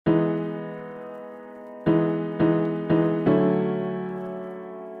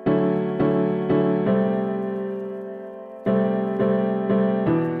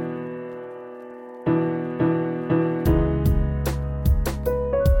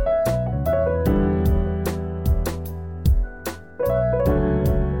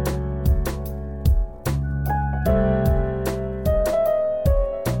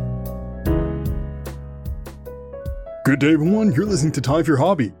day, everyone. You're listening to Time for Your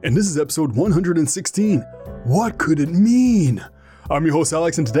Hobby, and this is episode 116. What could it mean? I'm your host,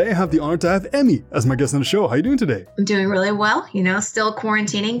 Alex, and today I have the honor to have Emmy as my guest on the show. How are you doing today? I'm doing really well. Still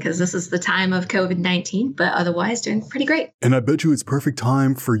quarantining because this is the time of COVID-19, but otherwise doing pretty great. And I bet you it's perfect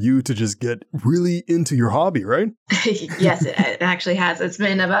time for you to just get really into your hobby, right? Yes, it actually has. It's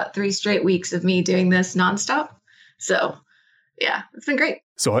been about 3 straight weeks of me doing this nonstop. So, yeah, it's been great.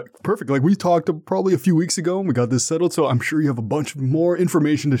 So perfect. Like we talked probably a few weeks ago and we got this settled. So I'm sure you have a bunch more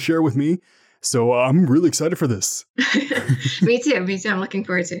information to share with me. So I'm really excited for this. Me too. I'm looking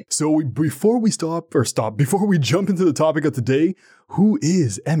forward to it. So before we jump into the topic of today, who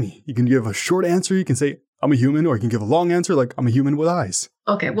is Emmy? You can give a short answer. You can say, I'm a human, or you can give a long answer like I'm a human with eyes.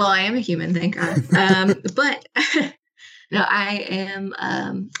 Okay. Well, I am a human, thank God. But no, I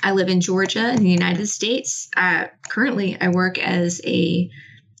am, I live in Georgia in the United States. Currently, I work as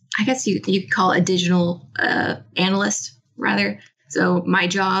I guess you could call it a digital analyst, rather. So my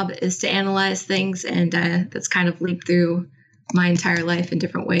job is to analyze things, and that's kind of leaped through my entire life in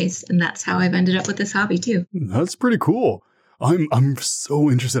different ways. And that's how I've ended up with this hobby, too. That's pretty cool. I'm so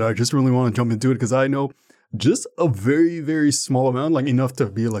interested. I just really want to jump into it because I know just a very, very small amount, like enough to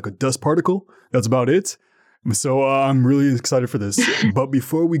be like a dust particle. That's about it. So I'm really excited for this. But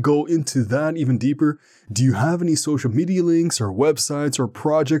before we go into that even deeper, do you have any social media links or websites or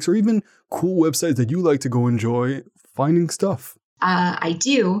projects or even cool websites that you like to go enjoy finding stuff? I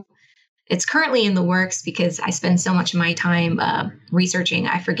do. It's currently in the works because I spend so much of my time researching.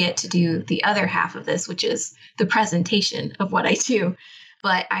 I forget to do the other half of this, which is the presentation of what I do.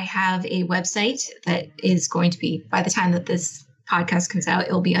 But I have a website that is going to be, by the time that this podcast comes out,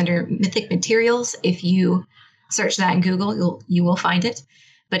 it'll be under Mythic Materials. If you search that in Google, you will find it.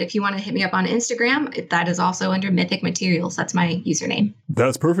 But if you want to hit me up on Instagram, that is also under Mythic Materials. That's my username.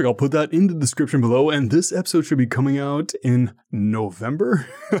 That's perfect. I'll put that in the description below. And this episode should be coming out in November.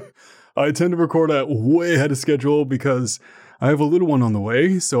 I tend to record at way ahead of schedule because I have a little one on the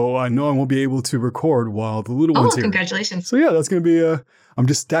way. So I know I won't be able to record while the little one's here. Congratulations. So yeah, that's going to be, I'm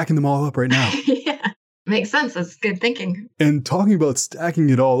just stacking them all up right now. Yeah. Makes sense. That's good thinking. And talking about stacking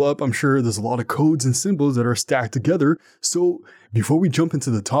it all up, I'm sure there's a lot of codes and symbols that are stacked together. So before we jump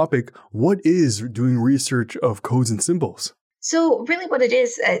into the topic, what is doing research of codes and symbols? So really what it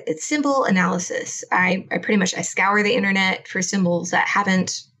is, it's symbol analysis. I pretty much scour the internet for symbols that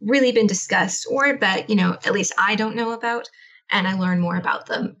haven't really been discussed or that, at least I don't know about, and I learn more about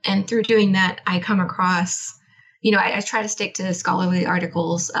them. And through doing that, I come across I try to stick to scholarly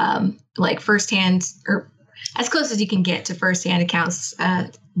articles, like firsthand or as close as you can get to firsthand accounts,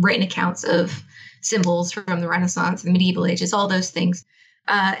 written accounts of symbols from the Renaissance, the medieval ages, all those things.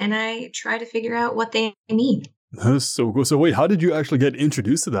 And I try to figure out what they mean. That is so cool. So wait, how did you actually get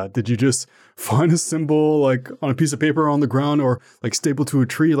introduced to that? Did you just find a symbol like on a piece of paper on the ground or like stapled to a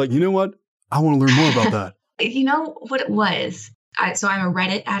tree? Like, you know what? I want to learn more about that. You know what it was? So I'm a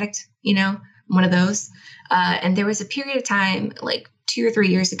Reddit addict, one of those. And there was a period of time, like 2 or 3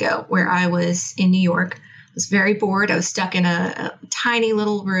 years ago, where I was in New York. I was very bored. I was stuck in a tiny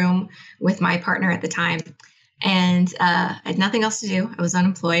little room with my partner at the time. And I had nothing else to do. I was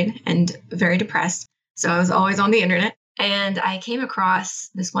unemployed and very depressed. So I was always on the internet. And I came across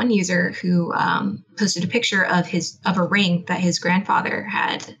this one user who posted a picture of a ring that his grandfather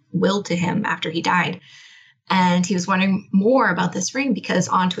had willed to him after he died. And he was wondering more about this ring because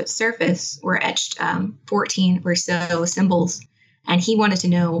onto its surface were etched 14 or so symbols. And he wanted to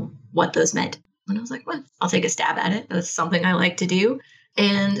know what those meant. And I was like, well, I'll take a stab at it. That's something I like to do.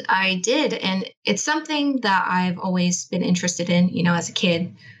 And I did. And it's something that I've always been interested in. As a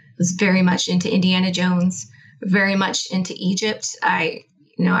kid, I was very much into Indiana Jones, very much into Egypt. I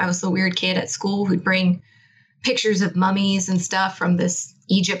was the weird kid at school who'd bring pictures of mummies and stuff from this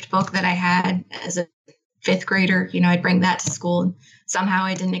Egypt book that I had as a 5th grader. I'd bring that to school and somehow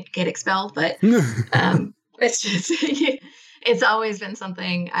I didn't get expelled, but it's just, it's always been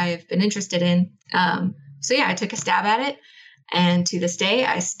something I've been interested in. So yeah, I took a stab at it. And to this day,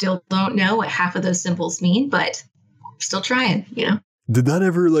 I still don't know what half of those symbols mean, but I'm still trying, Did that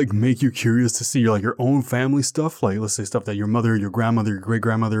ever make you curious to see your own family stuff? Like, let's say stuff that your mother, your grandmother, your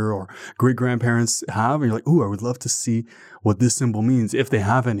great-grandmother or great-grandparents have. And you're like, ooh, I would love to see what this symbol means if they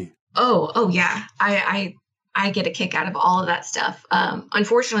have any. Oh yeah. I get a kick out of all of that stuff.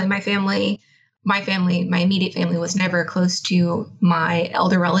 Unfortunately, my immediate family was never close to my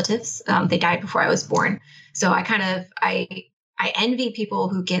elder relatives. They died before I was born. So I envy people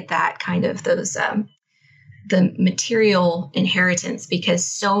who get that kind of those, the material inheritance, because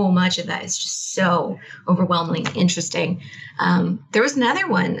so much of that is just so overwhelmingly interesting. There was another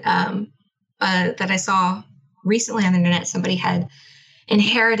one that I saw recently on the internet, somebody had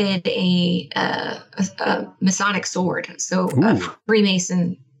inherited a Masonic sword, so a Ooh.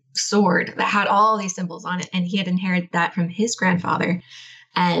 Freemason sword that had all these symbols on it, and he had inherited that from his grandfather,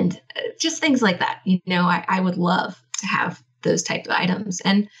 and just things like that. I would love to have those types of items,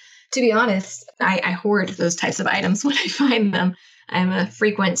 and to be honest, I hoard those types of items when I find them. I'm a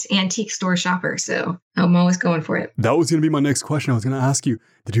frequent antique store shopper, so I'm always going for it. That was going to be my next question. I was going to ask you,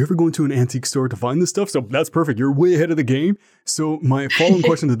 did you ever go into an antique store to find this stuff? So that's perfect. You're way ahead of the game. So my following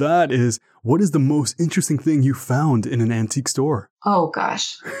question to that is, what is the most interesting thing you found in an antique store? Oh,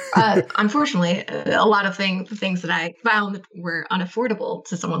 gosh. Unfortunately, a lot of the things that I found were unaffordable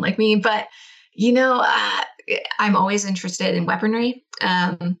to someone like me. But, I'm always interested in weaponry.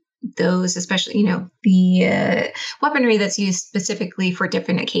 Those, especially, the weaponry that's used specifically for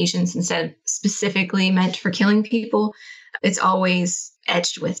different occasions instead of specifically meant for killing people. It's always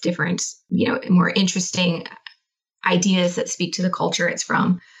edged with different, more interesting ideas that speak to the culture it's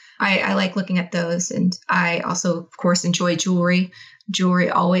from. I like looking at those. And I also, of course, enjoy jewelry.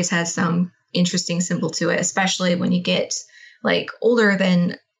 Jewelry always has some interesting symbol to it, especially when you get like older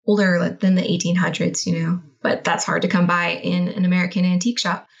than the 1800s, but that's hard to come by in an American antique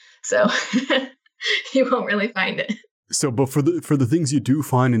shop. So you won't really find it. So, but for the things you do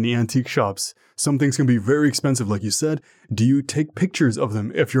find in the antique shops, some things can be very expensive, like you said. Do you take pictures of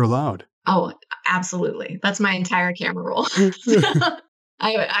them if you're allowed? Oh, absolutely. That's my entire camera roll.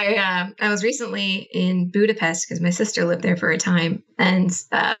 I was recently in Budapest because my sister lived there for a time, and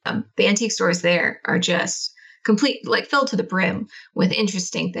the antique stores there are just filled to the brim with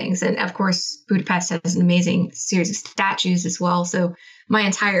interesting things. And of course, Budapest has an amazing series of statues as well. So my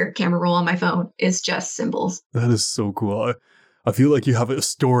entire camera roll on my phone is just symbols. That is so cool. I feel like you have a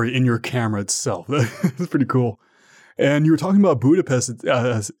story in your camera itself. That's pretty cool. And you were talking about Budapest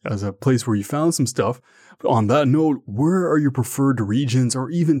as a place where you found some stuff. On that note, where are your preferred regions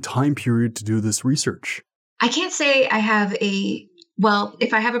or even time period to do this research? I can't say I have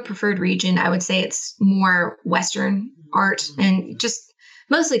if I have a preferred region, I would say it's more Western art, and just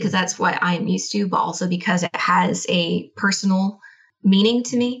mostly because that's what I am used to, but also because it has a personal meaning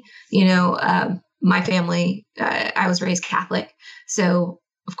to me. My family, I was raised Catholic. So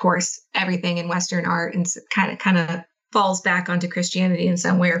of course, everything in Western art and kind of falls back onto Christianity in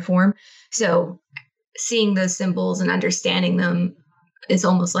some way or form. So seeing those symbols and understanding them is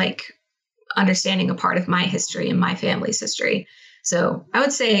almost like understanding a part of my history and my family's history. So I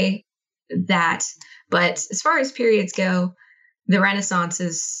would say that. But as far as periods go, the Renaissance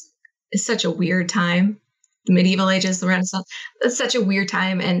is such a weird time. The medieval ages, the Renaissance, it's such a weird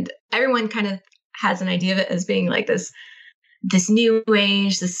time. And everyone kind of has an idea of it as being like this new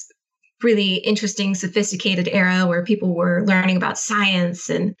age, this really interesting, sophisticated era where people were learning about science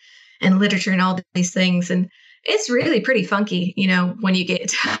and literature and all these things. And it's really pretty funky, when you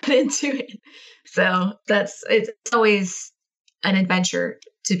get into it. So it's always an adventure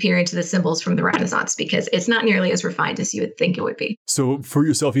to peer into the symbols from the Renaissance because it's not nearly as refined as you would think it would be. So for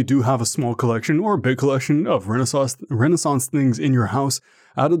yourself, you do have a small collection or a big collection of Renaissance things in your house.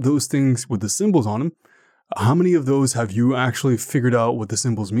 Out of those things with the symbols on them, how many of those have you actually figured out what the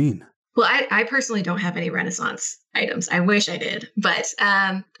symbols mean? Well, I personally don't have any Renaissance items. I wish I did. But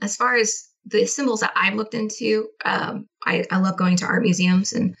as far as the symbols that I've looked into, I love going to art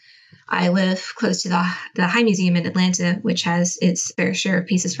museums, and I live close to the High Museum in Atlanta, which has its fair share of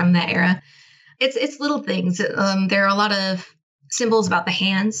pieces from that era. It's little things. There are a lot of symbols about the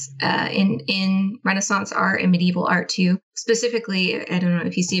hands in Renaissance art and medieval art too. Specifically, I don't know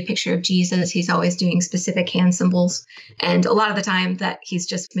if you see a picture of Jesus, he's always doing specific hand symbols. And a lot of the time that he's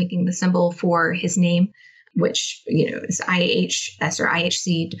just making the symbol for his name, which, is IHS or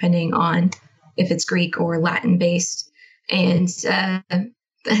IHC, depending on if it's Greek or Latin based. And, I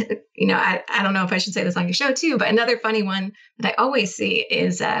don't know if I should say this on your show too, but another funny one that I always see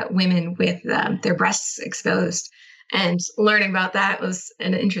is women with their breasts exposed. And learning about that was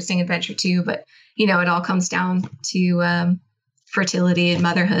an interesting adventure too. But, it all comes down to fertility and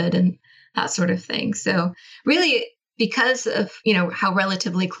motherhood and that sort of thing. So really, because of, how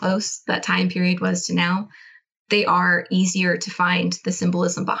relatively close that time period was to now, they are easier to find the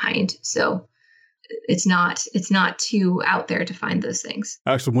symbolism behind. So it's not too out there to find those things.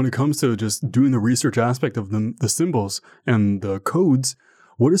 Actually, when it comes to just doing the research aspect of them, the symbols and the codes,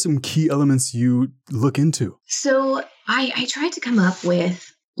 what are some key elements you look into? So I tried to come up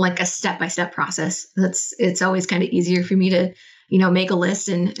with like a step-by-step process. It's always kind of easier for me to, make a list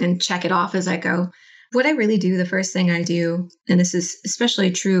and check it off as I go. What I really do, the first thing I do, and this is especially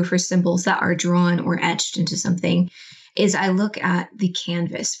true for symbols that are drawn or etched into something, is I look at the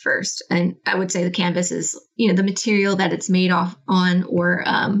canvas first. And I would say the canvas is, the material that it's made off on, or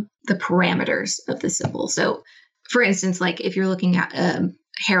the parameters of the symbol. So for instance, like if you're looking at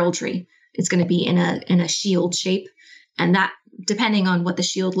heraldry, it's going to be in a shield shape. And that, depending on what the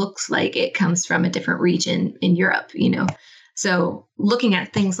shield looks like, it comes from a different region in Europe, So looking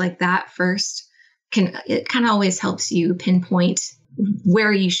at things like that first it kind of always helps you pinpoint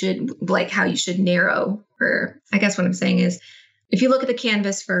where you should, like how you should narrow. Or I guess what I'm saying is, if you look at the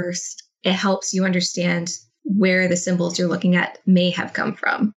canvas first, it helps you understand where the symbols you're looking at may have come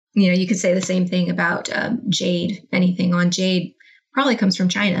from. You could say the same thing about jade. Anything on jade probably comes from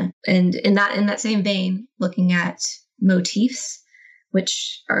China. And in that same vein, looking at motifs,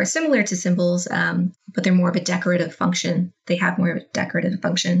 which are similar to symbols, but they're more of a decorative function. They have more of a decorative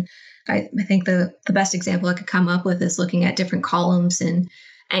function. I think the best example I could come up with is looking at different columns in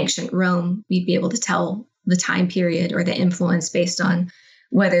ancient Rome. We'd be able to tell the time period or the influence based on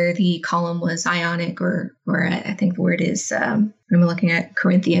whether the column was Ionic or I think the word is, I'm looking at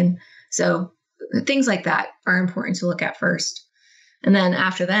Corinthian. So things like that are important to look at first. And then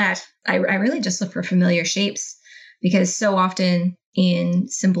after that, I really just look for familiar shapes, because so often in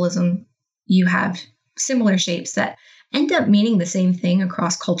symbolism, you have similar shapes that end up meaning the same thing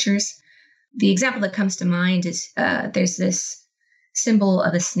across cultures. The example that comes to mind is there's this symbol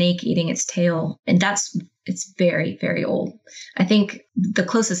of a snake eating its tail, and it's very, very old. I think the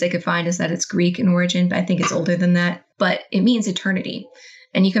closest they could find is that it's Greek in origin, but I think it's older than that. But it means eternity.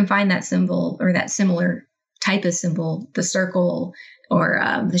 And you can find that symbol, or that similar type of symbol, the circle or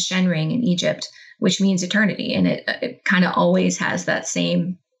the Shen ring in Egypt, which means eternity. And it kind of always has that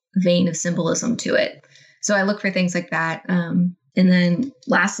same vein of symbolism to it. So I look for things like that. And then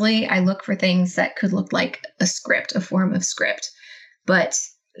lastly, I look for things that could look like a script, a form of script. But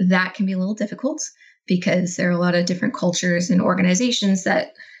that can be a little difficult, because there are a lot of different cultures and organizations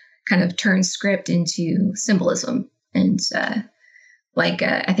that kind of turn script into symbolism. And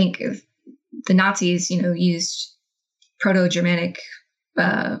I think the Nazis, used Proto-Germanic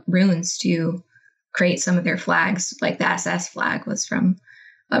runes to create some of their flags. Like the SS flag was from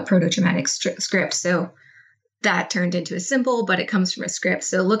a Proto-Germanic script. So that turned into a symbol, but it comes from a script.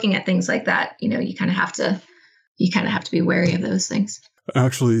 So looking at things like that, you kind of have to be wary of those things.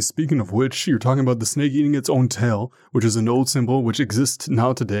 Actually, speaking of which, you're talking about the snake eating its own tail, which is an old symbol which exists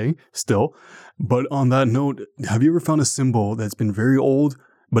now today still. But on that note, have you ever found a symbol that's been very old,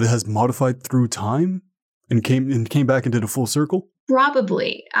 but it has modified through time and came back and did a full circle?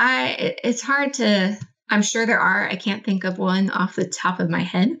 Probably. It's hard to. I'm sure there are. I can't think of one off the top of my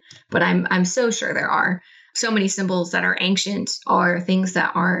head, but I'm so sure there are. So many symbols that are ancient are things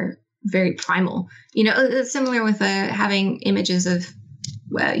that are very primal. It's similar with having images of,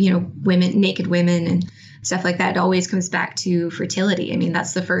 women, naked women and stuff like that. It always comes back to fertility. I mean,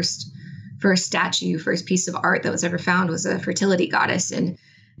 that's the first statue, first piece of art that was ever found was a fertility goddess. And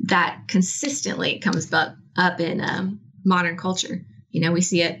that consistently comes up in modern culture. We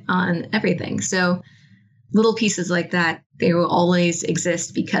see it on everything. So little pieces like that, they will always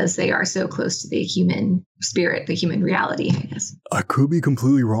exist because they are so close to the human spirit, the human reality, I guess. I could be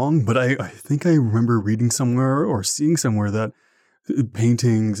completely wrong, but I think I remember reading somewhere or seeing somewhere that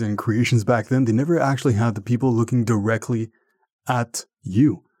paintings and creations back then, they never actually had the people looking directly at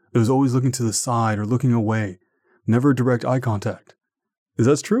you. It was always looking to the side or looking away, never direct eye contact. Is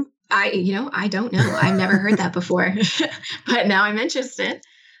that true? I don't know. I've never heard that before, but now I'm interested.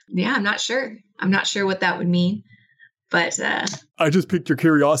 Yeah, I'm not sure. I'm not sure what that would mean, but I just piqued your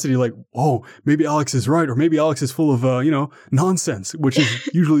curiosity, like, oh, maybe Alex is right, or maybe Alex is full of, nonsense, which is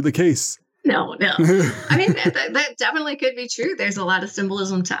usually the case. No. I mean, that definitely could be true. There's a lot of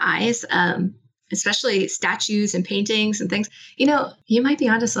symbolism to eyes, especially statues and paintings and things. You might be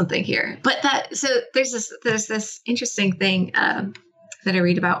onto something here. But there's this interesting thing that I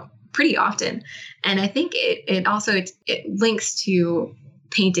read about pretty often, and I think it also links to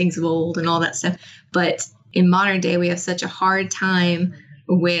paintings of old and all that stuff. But in modern day, we have such a hard time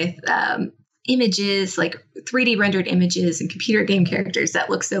with images, like 3D rendered images and computer game characters that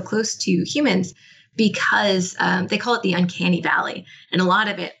look so close to humans, because they call it the uncanny valley. And a lot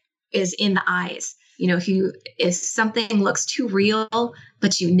of it is in the eyes. If something looks too real,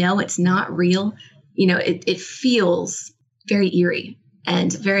 but it's not real, it feels very eerie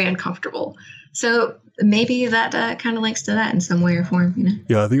and very uncomfortable. So maybe that kind of links to that in some way or form,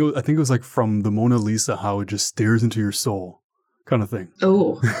 Yeah, I think it was like from the Mona Lisa, how it just stares into your soul, kind of thing.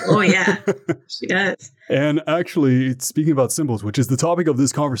 Oh yeah, she does. And actually, speaking about symbols, which is the topic of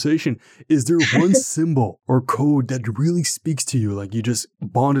this conversation, is there one symbol or code that really speaks to you? Like you just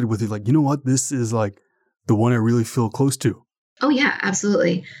bonded with it, like, you know what, this is like the one I really feel close to. Oh, yeah,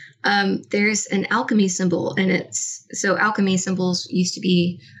 absolutely. There's an alchemy symbol, and so alchemy symbols used to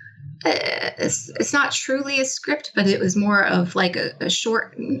be, it's not truly a script, but it was more of like a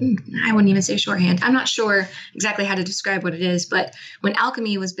short, I wouldn't even say shorthand. I'm not sure exactly how to describe what it is, but when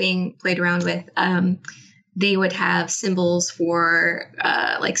alchemy was being played around with, they would have symbols for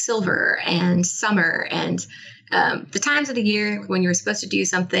like silver and summer and the times of the year when you're supposed to do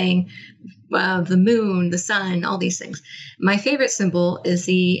something, the moon, the sun, all these things. My favorite symbol is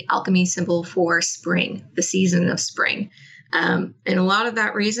the alchemy symbol for spring, the season of spring. And a lot of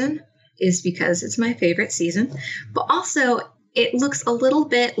that reason is because it's my favorite season, but also it looks a little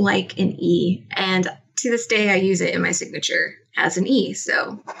bit like an E. And to this day, I use it in my signature as an E.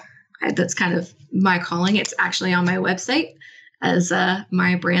 So that's kind of my calling. It's actually on my website as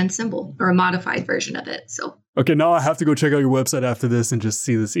my brand symbol, or a modified version of it. So okay, now I have to go check out your website after this and just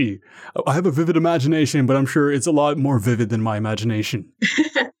see this E. I have a vivid imagination, but I'm sure it's a lot more vivid than my imagination.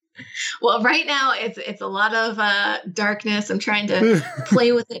 Well, right now it's a lot of darkness. I'm trying to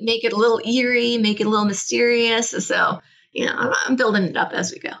play with it, make it a little eerie, make it a little mysterious. So, I'm building it up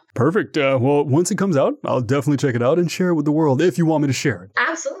as we go. Perfect. Well, once it comes out, I'll definitely check it out and share it with the world if you want me to share it.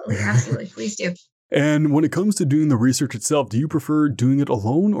 Absolutely. Please do. And when it comes to doing the research itself, do you prefer doing it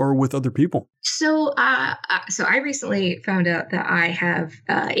alone or with other people? So I recently found out that I have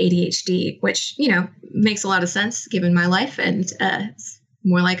ADHD, which, makes a lot of sense given my life, and it's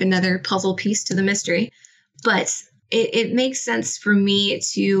more like another puzzle piece to the mystery. But it makes sense for me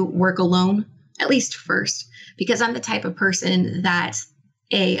to work alone, at least first, because I'm the type of person that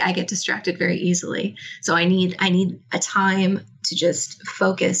I get distracted very easily. So I need a time to just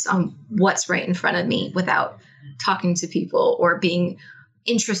focus on what's right in front of me without talking to people or being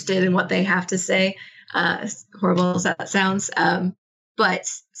interested in what they have to say. As horrible as that sounds. And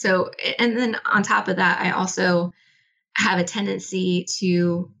then on top of that, I also have a tendency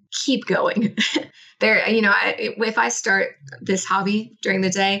to keep going. If I start this hobby during the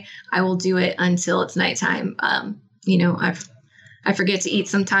day, I will do it until it's nighttime. I forget to eat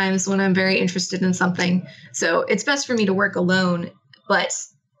sometimes when I'm very interested in something. So it's best for me to work alone. But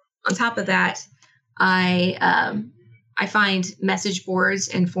on top of that, I find message boards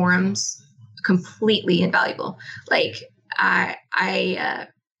and forums completely invaluable. Like I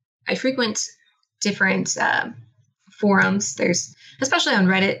frequent different forums. There's, especially on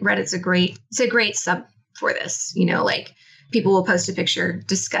Reddit. Reddit's a great sub for this. Like people will post a picture,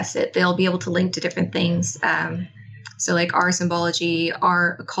 discuss it. They'll be able to link to different things. So like our symbology,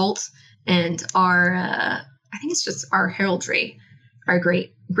 our occult, and our, I think it's just our heraldry are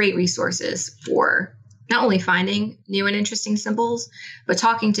great resources for not only finding new and interesting symbols, but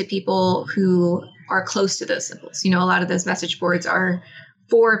talking to people who are close to those symbols. A lot of those message boards are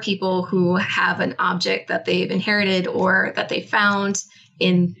for people who have an object that they've inherited or that they found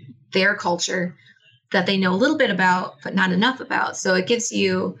in their culture that they know a little bit about, but not enough about. So it gives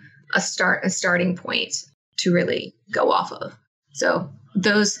you a starting point to really go off of. So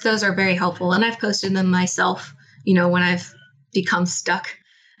those are very helpful. And I've posted them myself, when I've become stuck,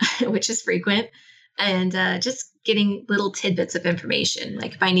 which is frequent, and just getting little tidbits of information.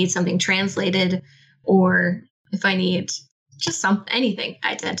 Like if I need something translated or if I need just anything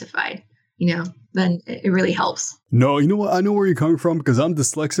identified, then it really helps. No, you know what? I know where you're coming from because I'm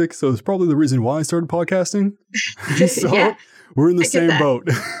dyslexic. So it's probably the reason why I started podcasting. So yeah, we're in the same boat.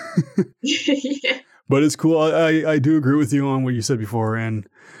 Yeah. But it's cool. I do agree with you on what you said before. And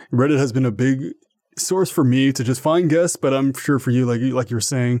Reddit has been a big source for me to just find guests. But I'm sure for you, like you were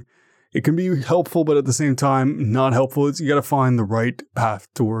saying, it can be helpful, but at the same time, not helpful. You got to find the right path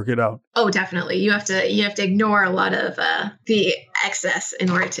to work it out. Oh, definitely. You have to ignore a lot of the excess in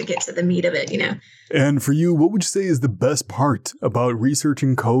order to get to the meat of it, And for you, what would you say is the best part about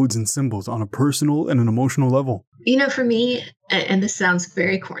researching codes and symbols on a personal and an emotional level? For me, and this sounds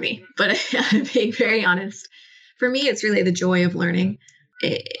very corny, but I'm being very honest. For me, it's really the joy of learning.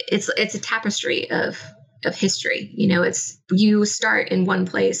 It's a tapestry of history. It's, you start in one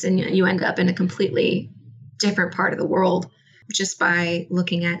place and you end up in a completely different part of the world just by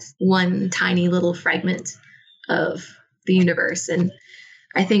looking at one tiny little fragment of the universe. And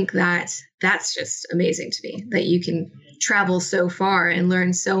I think that that's just amazing to me, that you can travel so far and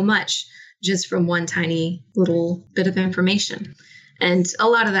learn so much just from one tiny little bit of information. And a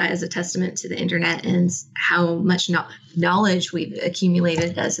lot of that is a testament to the internet and how much knowledge we've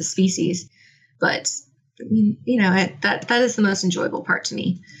accumulated as a species. But that is the most enjoyable part to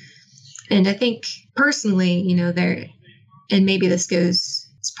me. And I think personally, and maybe this goes,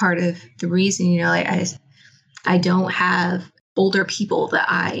 it's part of the reason, I don't have older people that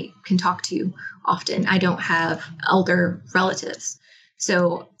I can talk to often. I don't have elder relatives.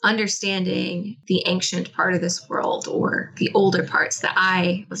 So understanding the ancient part of this world or the older parts that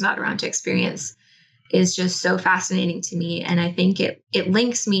I was not around to experience is just so fascinating to me. And I think it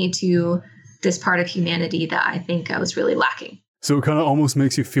links me to this part of humanity that I think I was really lacking. So it kind of almost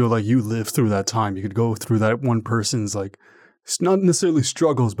makes you feel like you lived through that time. You could go through that one person's, like, it's not necessarily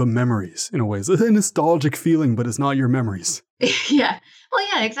struggles, but memories in a way. It's a nostalgic feeling, but it's not your memories. Yeah. Well,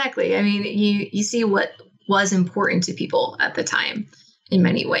 yeah, exactly. I mean, you see what was important to people at the time in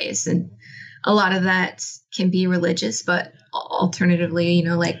many ways. And a lot of that can be religious, but alternatively, you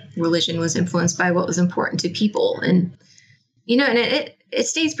know, like religion was influenced by what was important to people. And, you know, and it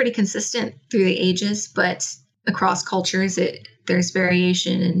stays pretty consistent through the ages, but across cultures, there's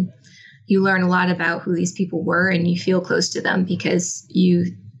variation, and you learn a lot about who these people were, and you feel close to them because you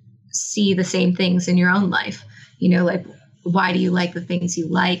see the same things in your own life. You know, like, why do you like the things you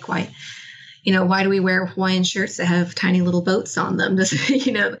like? Why do we wear Hawaiian shirts that have tiny little boats on them? Just,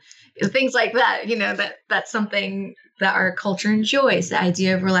 you know, things like that. You know, that's something that our culture enjoys, the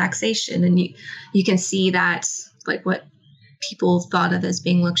idea of relaxation. And you can see that, like, what people thought of as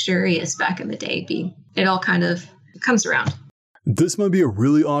being luxurious back in the day, it all kind of comes around. This might be a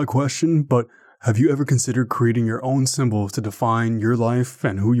really odd question, but have you ever considered creating your own symbols to define your life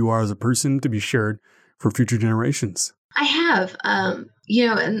and who you are as a person to be shared for future generations? I have, you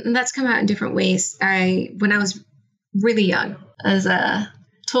know, and that's come out in different ways. When I was really young, as a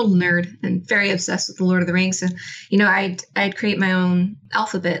total nerd and very obsessed with the Lord of the Rings, so, you know, I'd create my own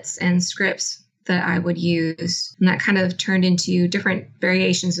alphabets and scripts that I would use. And that kind of turned into different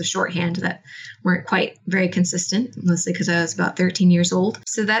variations of shorthand that weren't quite very consistent, mostly because I was about 13 years old.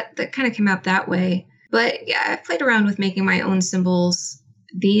 So that kind of came out that way. But yeah, I've played around with making my own symbols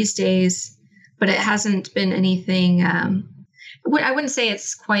these days, but it hasn't been anything. I wouldn't say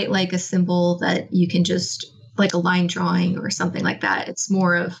it's quite like a symbol that you can just, like a line drawing or something like that. It's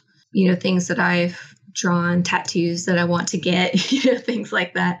more of, you know, things that I've drawn, tattoos that I want to get, you know, things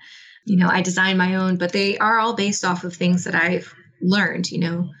like that. You know, I design my own, but they are all based off of things that I've learned. You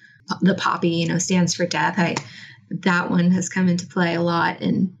know, the poppy, you know, stands for death. That one has come into play a lot.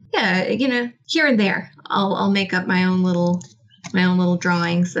 And yeah, you know, here and there, I'll make up my own little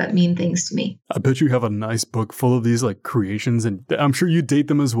drawings that mean things to me. I bet you have a nice book full of these, like, creations, and I'm sure you date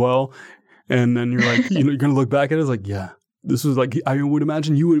them as well. And then you're like, you know, you're going to look back at it as like, yeah, this was like, I would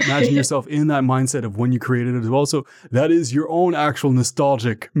imagine you would imagine yourself in that mindset of when you created it as well. So that is your own actual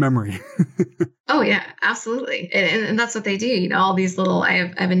nostalgic memory. Oh, yeah, absolutely. And that's what they do. You know, all these little,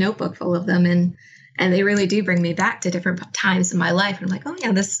 I have a notebook full of them, and they really do bring me back to different times in my life. And I'm like, oh,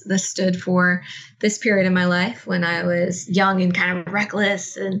 yeah, this stood for this period in my life when I was young and kind of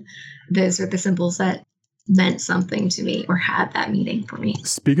reckless. And those are the symbols that meant something to me or had that meaning for me.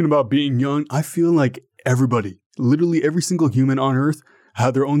 Speaking about being young, I feel like everybody, literally every single human on earth,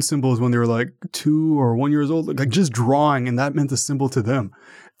 had their own symbols when they were like 2 or 1 years old, like just drawing, and that meant a symbol to them.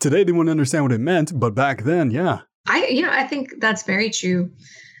 Today, they wouldn't understand what it meant, but back then, yeah. I think that's very true.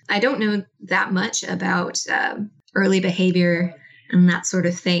 I don't know that much about early behavior and that sort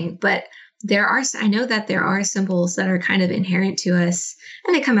of thing, but I know that there are symbols that are kind of inherent to us,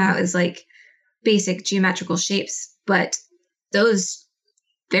 and they come out as like basic geometrical shapes, but those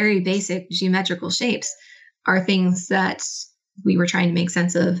very basic geometrical shapes are things that we were trying to make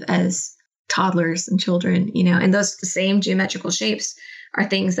sense of as toddlers and children, you know, and those same geometrical shapes are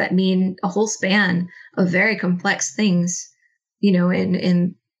things that mean a whole span of very complex things, you know,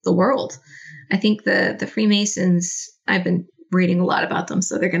 in the world. I think the Freemasons, I've been reading a lot about them,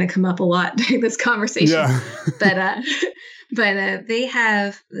 so they're going to come up a lot during this conversation. Yeah. but they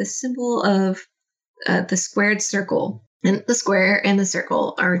have the symbol of the squared circle, and the square and the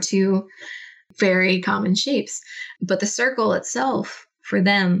circle are two very common shapes. But the circle itself for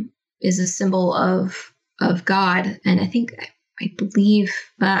them is a symbol of God. And I believe,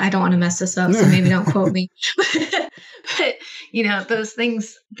 I don't want to mess this up, so maybe don't quote me. But, you know, those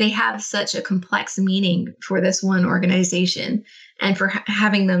things, they have such a complex meaning for this one organization. And for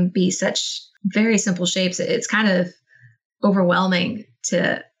having them be such very simple shapes, it's kind of overwhelming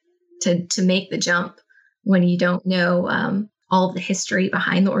to make the jump when you don't know all of the history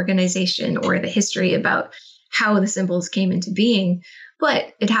behind the organization or the history about how the symbols came into being.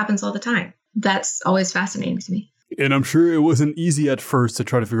 But it happens all the time. That's always fascinating to me. And I'm sure it wasn't easy at first to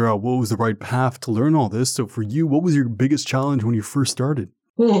try to figure out what was the right path to learn all this. So for you, what was your biggest challenge when you first started?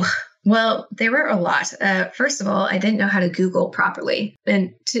 Ooh, well, there were a lot. First of all, I didn't know how to Google properly.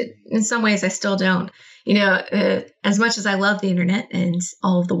 And in some ways, I still don't. You know, as much as I love the internet and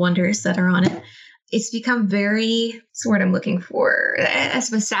all of the wonders that are on it, it's become very, what's the word I'm looking for, as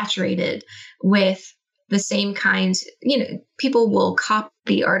saturated with the same kind, people will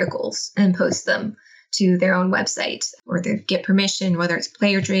copy articles and post them to their own website, or they get permission, whether it's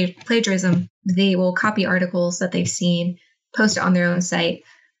plagiarism. They will copy articles that they've seen, post it on their own site,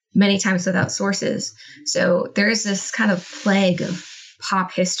 many times without sources. So there is this kind of plague of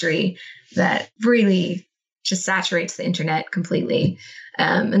pop history that really just saturates the internet completely.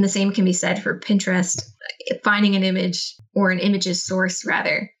 And the same can be said for Pinterest. Finding an image, or an image's source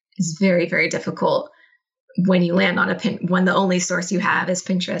rather, is very, very difficult when you land on when the only source you have is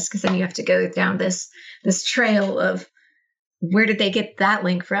Pinterest, because then you have to go down this trail of where did they get that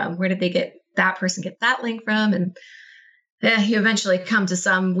link from? Where did that person get that link from? And you eventually come to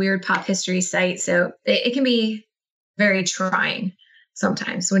some weird pop history site. So it can be very trying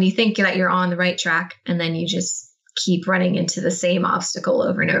sometimes when you think that you're on the right track and then you just keep running into the same obstacle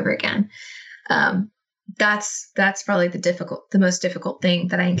over and over again. That's probably the most difficult thing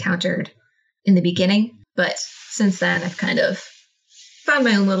that I encountered in the beginning. But since then, I've kind of found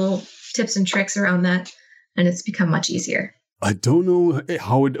my own little tips and tricks around that, and it's become much easier. I don't know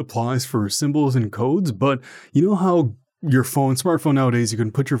how it applies for symbols and codes, but you know how your smartphone nowadays, you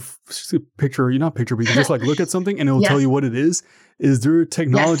can put your picture, not picture, but you can just look at something and it will tell you what it is. Is there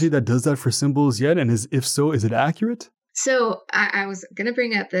technology that does that for symbols yet? And if so, is it accurate? So I was going to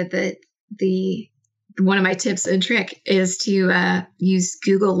bring up that the one of my tips and trick is to use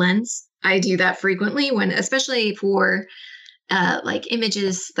Google Lens. I do that frequently especially for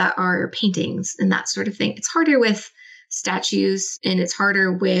images that are paintings and that sort of thing. It's harder with statues and it's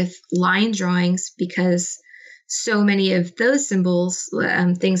harder with line drawings because so many of those symbols,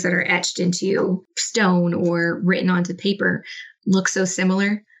 things that are etched into stone or written onto paper, look so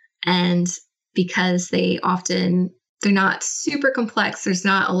similar. And because they're not super complex, there's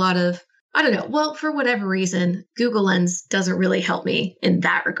not a lot of, I don't know. Well, for whatever reason, Google Lens doesn't really help me in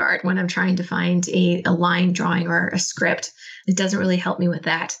that regard when I'm trying to find a line drawing or a script. It doesn't really help me with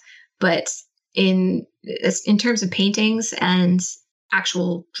that. But in terms of paintings and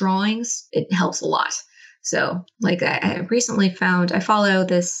actual drawings, it helps a lot. So I recently I follow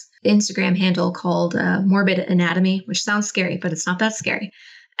this Instagram handle called Morbid Anatomy, which sounds scary, but it's not that scary.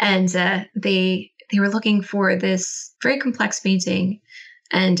 And they were looking for this very complex painting.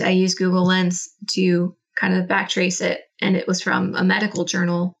 And I used Google Lens to kind of backtrace it. And it was from a medical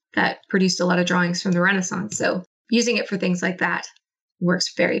journal that produced a lot of drawings from the Renaissance. So using it for things like that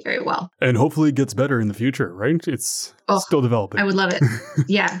works very, very well. And hopefully it gets better in the future, right? It's still developing. I would love it.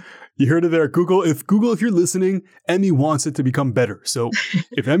 Yeah. You heard it there, Google. If you're listening, Emmy wants it to become better. So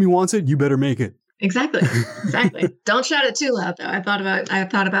if Emmy wants it, you better make it. Exactly. Don't shout it too loud, though. I thought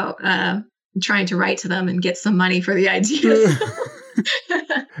about trying to write to them and get some money for the idea.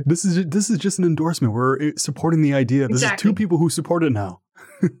 This is just an endorsement. We're supporting the idea. This is two people who support it now.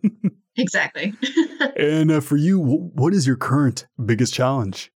 Exactly. And for you, what is your current biggest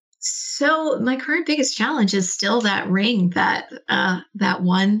challenge? So my current biggest challenge is still that ring that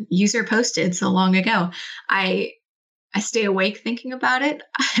one user posted so long ago. I stay awake thinking about it.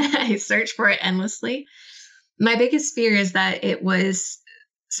 I search for it endlessly. My biggest fear is that it was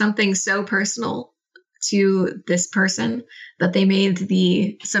something so personal to this person that they made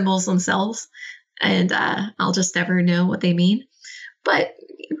the symbols themselves, and I'll just never know what they mean. But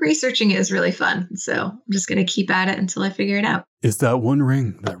researching it is really fun, so I'm just going to keep at it until I figure it out. It's that one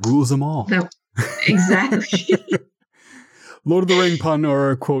ring that rules them all. No, exactly. Lord of the Ring pun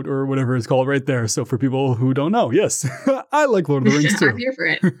or quote or whatever it's called right there. So for people who don't know, yes, I like Lord of the Rings too. I'm here for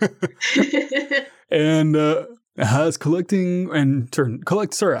it. And has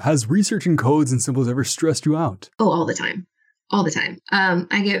researching codes and symbols ever stressed you out? Oh, all the time. All the time.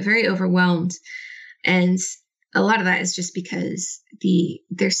 I get very overwhelmed. And a lot of that is just because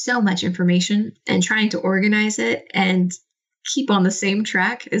there's so much information, and trying to organize it and keep on the same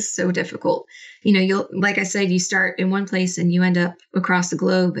track is so difficult. Like I said, you start in one place and you end up across the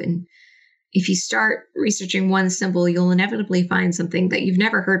globe. And if you start researching one symbol, you'll inevitably find something that you've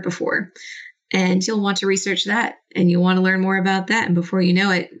never heard before. And you'll want to research that, and you'll want to learn more about that. And before you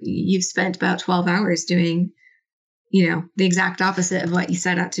know it, you've spent about 12 hours doing, the exact opposite of what you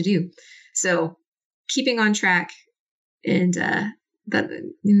set out to do. So keeping on track and that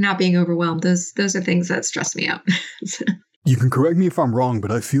not being overwhelmed, those are things that stress me out. You can correct me if I'm wrong,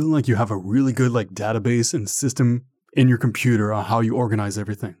 but I feel like you have a really good database and system in your computer on how you organize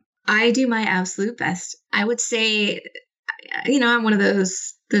everything. I do my absolute best. I would say, I'm one of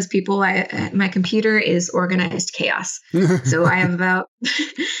those people. My computer is organized chaos. So I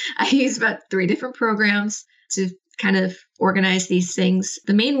use about 3 different programs to kind of organize these things.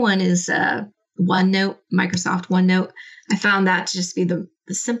 The main one is OneNote, Microsoft OneNote. I found that to just be the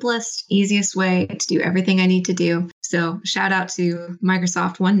simplest, easiest way to do everything I need to do. So shout out to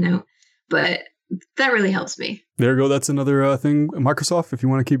Microsoft OneNote. But that really helps me. There you go. That's another thing. Microsoft, if you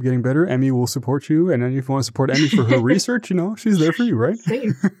want to keep getting better, Emmy will support you. And then if you want to support Emmy for her research, she's there for you, right?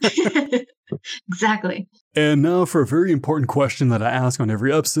 Exactly. And now for a very important question that I ask on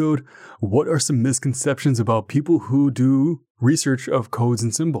every episode. What are some misconceptions about people who do research of codes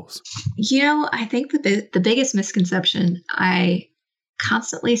and symbols? I think the biggest misconception I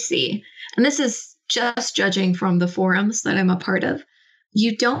constantly see, and this is just judging from the forums that I'm a part of,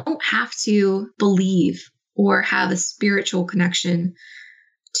 you don't have to believe or have a spiritual connection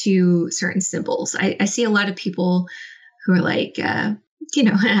to certain symbols. I see a lot of people who are like, I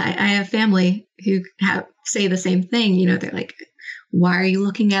have family who say the same thing. They're like, why are you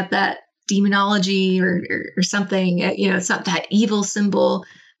looking at that demonology or something? It's not that evil symbol.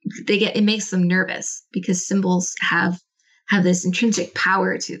 It makes them nervous because symbols have this intrinsic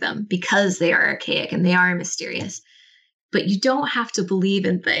power to them because they are archaic and they are mysterious. But you don't have to believe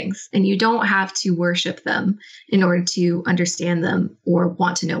in things and you don't have to worship them in order to understand them or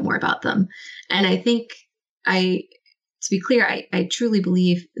want to know more about them. And I think to be clear, I truly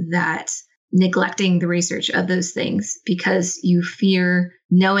believe that neglecting the research of those things because you fear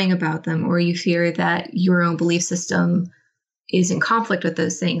knowing about them or you fear that your own belief system is in conflict with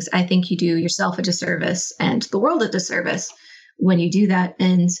those things, I think you do yourself a disservice and the world a disservice when you do that.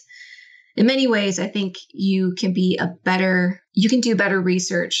 And in many ways, I think you can do better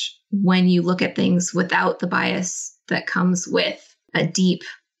research when you look at things without the bias that comes with a deep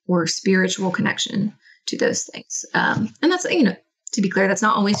or spiritual connection to those things. And that's, to be clear, that's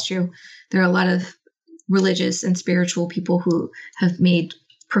not always true. There are a lot of religious and spiritual people who have made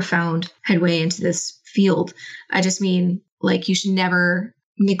profound headway into this field. I just mean, you should never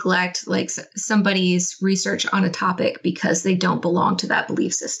neglect somebody's research on a topic because they don't belong to that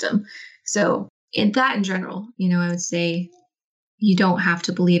belief system. So in general, I would say you don't have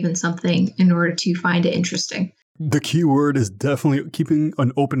to believe in something in order to find it interesting. The key word is definitely keeping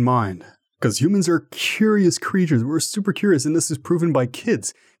an open mind because humans are curious creatures. We're super curious. And this is proven by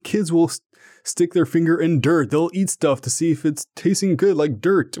kids. Kids will stick their finger in dirt. They'll eat stuff to see if it's tasting good, like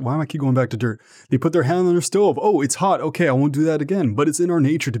dirt. Why am I keep going back to dirt? They put their hand on their stove. Oh, it's hot. Okay, I won't do that again. But it's in our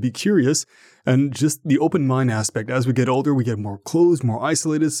nature to be curious. And just the open mind aspect. As we get older, we get more closed, more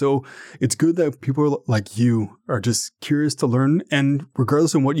isolated. So it's good that people like you are just curious to learn. And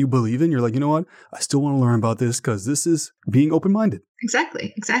regardless of what you believe in, you're like, you know what? I still want to learn about this because this is being open-minded.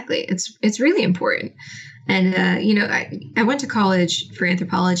 Exactly. It's really important. And, I went to college for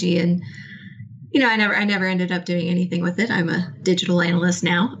anthropology and I never ended up doing anything with it. I'm a digital analyst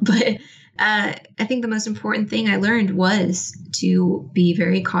now, but I think the most important thing I learned was to be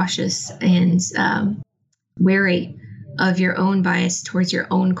very cautious and wary of your own bias towards your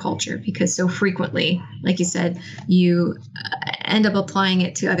own culture, because so frequently, like you said, you end up applying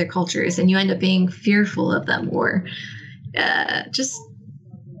it to other cultures and you end up being fearful of them or just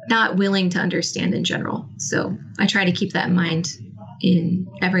not willing to understand in general. So I try to keep that in mind in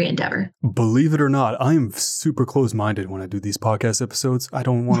every endeavor. Believe it or not, I am super close-minded when I do these podcast episodes. I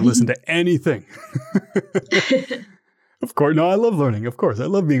don't want to listen to anything. Of course. No, I love learning. Of course. I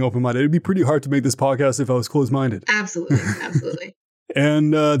love being open-minded. It'd be pretty hard to make this podcast if I was closed-minded. Absolutely.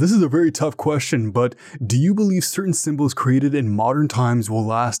 And this is a very tough question, but do you believe certain symbols created in modern times will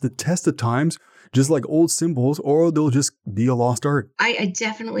last the test of times, just like old symbols, or they'll just be a lost art? I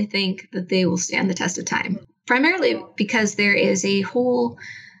definitely think that they will stand the test of time. Primarily because there is a whole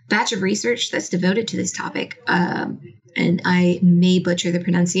batch of research that's devoted to this topic. And I may butcher the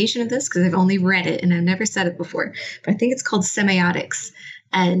pronunciation of this because I've only read it and I've never said it before, but I think it's called semiotics.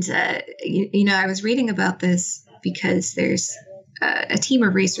 And, I was reading about this because there's a team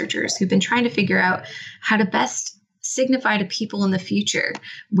of researchers who've been trying to figure out how to best signify to people in the future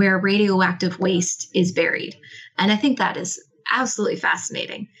where radioactive waste is buried. And I think that is absolutely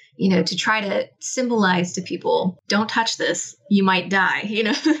fascinating. To try to symbolize to people, don't touch this, you might die.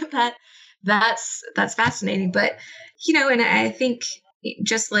 That's fascinating. But, and I think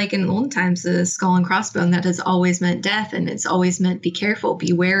just like in olden times, the skull and crossbone, that has always meant death. And it's always meant be careful,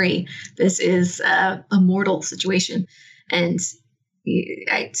 be wary. This is a mortal situation. And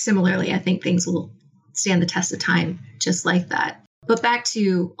similarly, I think things will stand the test of time just like that. But back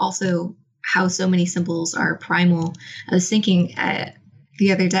to also how so many symbols are primal. I was thinking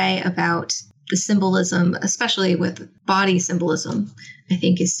the other day about the symbolism, especially with body symbolism, I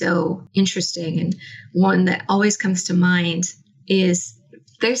think is so interesting. And one that always comes to mind is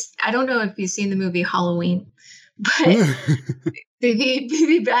I don't know if you've seen the movie Halloween, but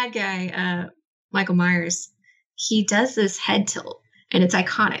the bad guy, Michael Myers, he does this head tilt, and it's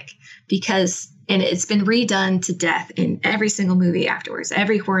iconic and it's been redone to death in every single movie afterwards.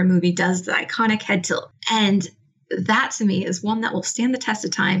 Every horror movie does the iconic head tilt. And that to me is one that will stand the test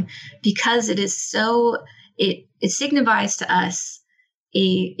of time because it is it signifies to us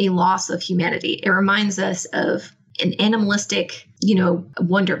a loss of humanity. It reminds us of an animalistic,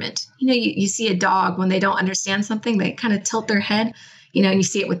 wonderment. You see a dog when they don't understand something, they kind of tilt their head, and you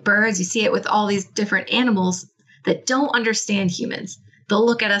see it with birds, you see it with all these different animals that don't understand humans. They'll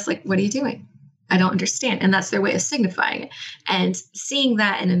look at us like, what are you doing? I don't understand. And that's their way of signifying it. And seeing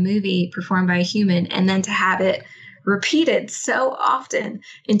that in a movie performed by a human and then to have it repeated so often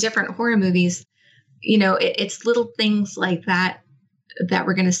in different horror movies, it's little things like that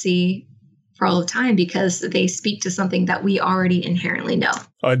we're going to see for all of time because they speak to something that we already inherently know.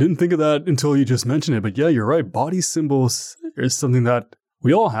 I didn't think of that until you just mentioned it, but yeah, you're right. Body symbols is something that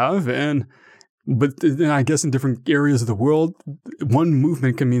we all have, but then I guess in different areas of the world, one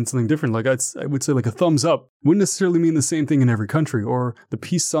movement can mean something different. Like I would say like a thumbs up wouldn't necessarily mean the same thing in every country, or the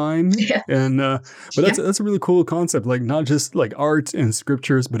peace sign. Yeah. But that's a really cool concept. Like not just like art and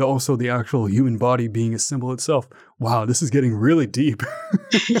scriptures, but also the actual human body being a symbol itself. Wow, this is getting really deep.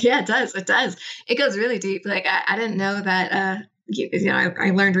 Yeah, it does. It does. It goes really deep. Like I didn't know that.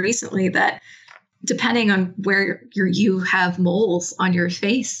 I learned recently that depending on where you have moles on your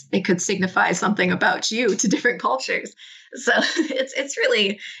face, it could signify something about you to different cultures. So it's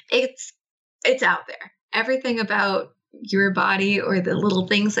out there. Everything about your body or the little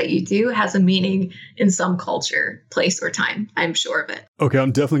things that you do has a meaning in some culture, place, or time. I'm sure of it. Okay,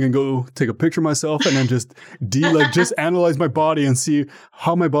 I'm definitely gonna go take a picture of myself and then just just analyze my body and see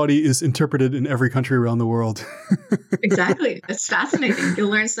how my body is interpreted in every country around the world. Exactly. It's fascinating.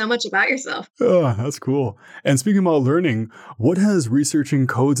 You'll learn so much about yourself. Oh, that's cool. And speaking about learning, what has researching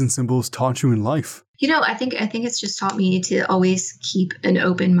codes and symbols taught you in life? I think it's just taught me to always keep an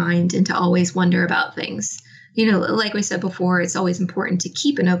open mind and to always wonder about things. Like we said before, it's always important to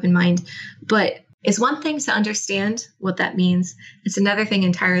keep an open mind, but it's one thing to understand what that means. It's another thing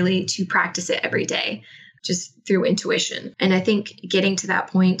entirely to practice it every day, just through intuition. And I think getting to that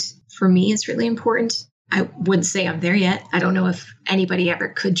point for me is really important. I wouldn't say I'm there yet. I don't know if anybody ever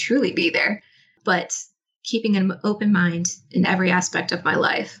could truly be there, but keeping an open mind in every aspect of my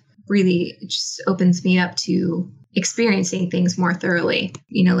life really just opens me up to experiencing things more thoroughly.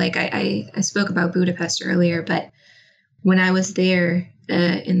 Like I spoke about Budapest earlier, but when I was there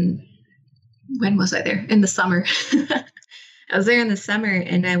when was I there? In the summer. I was there in the summer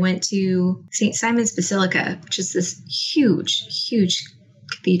and I went to St. Simon's Basilica, which is this huge, huge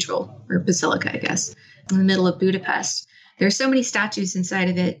cathedral or basilica, I guess, in the middle of Budapest. There are so many statues inside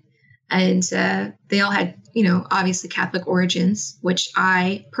of it. And they all had, obviously Catholic origins, which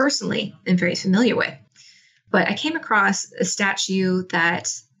I personally am very familiar with. But I came across a statue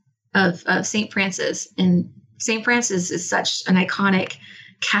of St. Francis, and St. Francis is such an iconic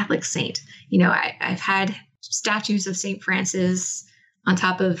Catholic saint. I've had statues of St. Francis on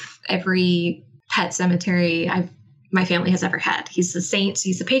top of every pet cemetery my family has ever had. He's the saint.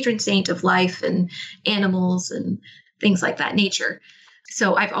 He's the patron saint of life and animals and things like that, nature.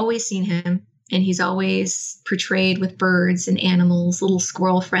 So I've always seen him, and he's always portrayed with birds and animals, little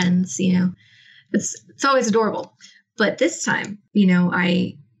squirrel friends, It's always adorable. But this time,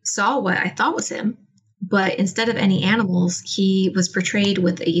 I saw what I thought was him, but instead of any animals, he was portrayed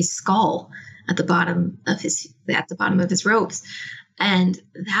with a skull at the bottom of his robes. And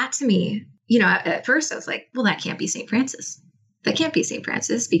that to me, at first I was like, well, that can't be St. Francis. That can't be St.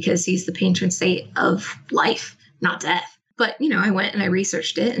 Francis because he's the patron saint of life, not death. But, I went and I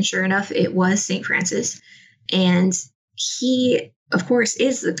researched it, and sure enough, it was St. Francis. And he, of course,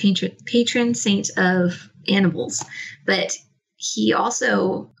 is the patron saint of animals, but he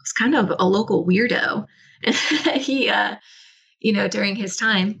also was kind of a local weirdo. And he, during his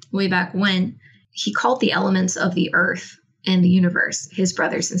time, way back when, he called the elements of the earth and the universe his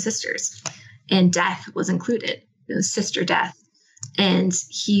brothers and sisters, and death was included. It was sister death. And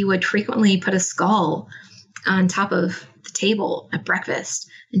he would frequently put a skull on top of the table at breakfast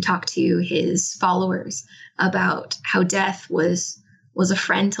and talk to his followers about how death was a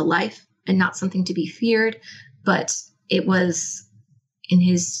friend to life and not something to be feared, but it was, in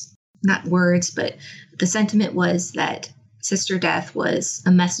his, not words, but the sentiment was that Sister Death was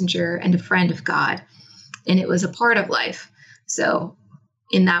a messenger and a friend of God, and it was a part of life. So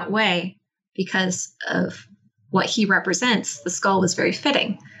in that way, because of what he represents, the skull was very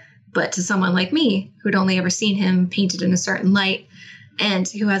fitting. But to someone like me, who'd only ever seen him painted in a certain light and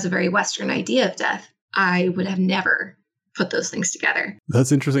who has a very Western idea of death, I would have never put those things together.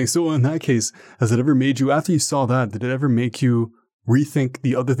 That's interesting. So in that case, has it ever made you, after you saw that, did it ever make you rethink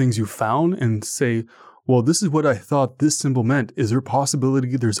the other things you found and say, well, this is what I thought this symbol meant. Is there a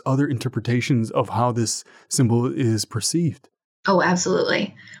possibility there's other interpretations of how this symbol is perceived? Oh,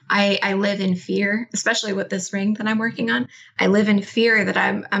 absolutely. I live in fear, especially with this ring that I'm working on. I live in fear that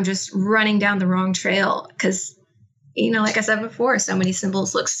I'm just running down the wrong trail because, like I said before, so many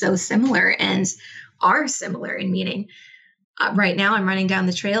symbols look so similar and are similar in meaning. Right now, I'm running down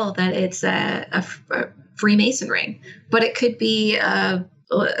the trail that it's a Freemason ring, but it could be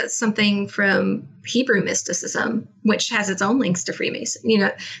something from Hebrew mysticism, which has its own links to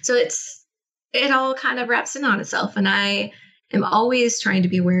Freemason. So it all kind of wraps in on itself, and I am always trying to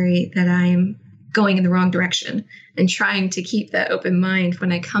be wary that I'm going in the wrong direction and trying to keep that open mind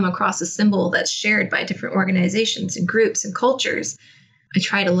when I come across a symbol that's shared by different organizations and groups and cultures. I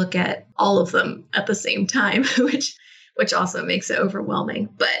try to look at all of them at the same time, which also makes it overwhelming,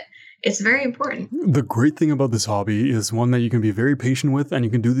 but it's very important. The great thing about this hobby is one that you can be very patient with, and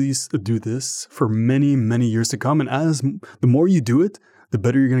you can do this for many, many years to come. And as the more you do it, the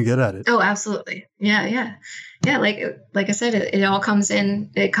better you're going to get at it. Oh, absolutely. Yeah. Like I said, it all comes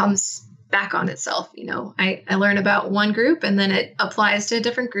back on itself. I learn about one group and then it applies to a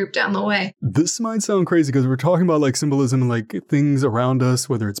different group down the way. This might sound crazy because we're talking about like symbolism and like things around us,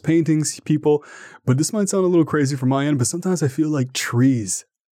 whether it's paintings, people, but this might sound a little crazy from my end, but sometimes I feel like trees,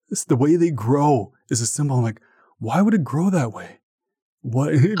 it's the way they grow is a symbol. I'm like, why would it grow that way?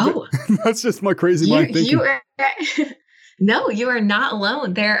 What? Oh, that's just my crazy mind thinking. No, you are not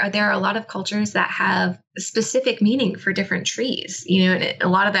alone. There are a lot of cultures that have a specific meaning for different trees, and a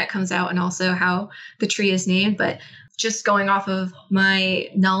lot of that comes out in also how the tree is named. But just going off of my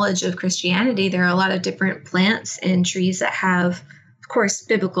knowledge of Christianity, there are a lot of different plants and trees that have, of course,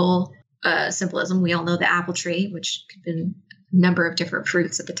 biblical symbolism. We all know the apple tree, which could have been a number of different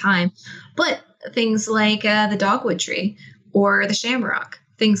fruits at the time, but things like the dogwood tree or the shamrock,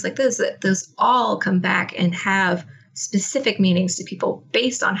 things like this, those all come back and have specific meanings to people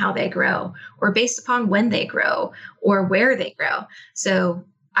based on how they grow or based upon when they grow or where they grow. So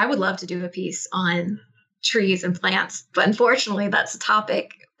I would love to do a piece on trees and plants, but unfortunately that's a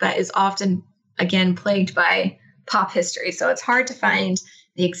topic that is often, again, plagued by pop history. So it's hard to find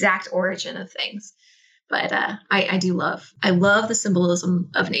the exact origin of things. But I love the symbolism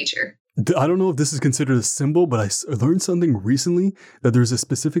of nature. I don't know if this is considered a symbol, but I learned something recently that there's a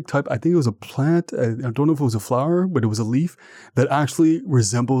specific type. I think it was a plant. I don't know if it was a flower, but it was a leaf that actually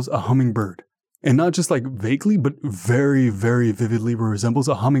resembles a hummingbird. And not just like vaguely, but very, very vividly resembles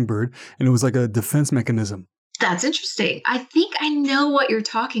a hummingbird. And it was like a defense mechanism. That's interesting. I think I know what you're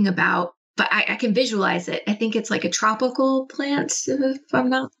talking about, but I can visualize it. I think it's like a tropical plant, if I'm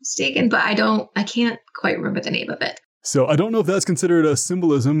not mistaken, but I can't quite remember the name of it. So I don't know if that's considered a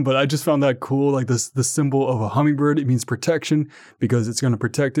symbolism, but I just found that cool. Like the symbol of a hummingbird, it means protection because it's going to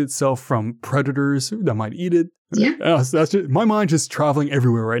protect itself from predators that might eat it. Yeah. So that's just, my mind just traveling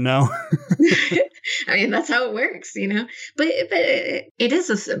everywhere right now. I mean, that's how it works, but it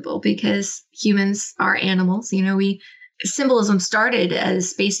is a symbol because humans are animals. Symbolism started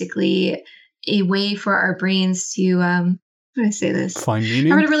as basically a way for our brains to, how do I say this? Find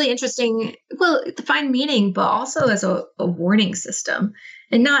meaning? I read a really interesting, to find meaning, but also as a warning system.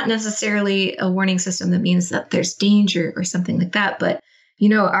 And not necessarily a warning system that means that there's danger or something like that. But,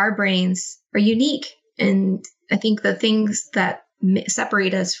 our brains are unique. And I think the things that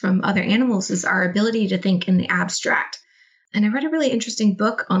separate us from other animals is our ability to think in the abstract. And I read a really interesting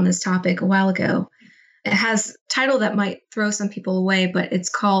book on this topic a while ago. It has a title that might throw some people away, but it's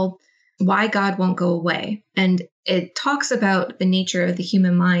called Why God Won't Go Away. And it talks about the nature of the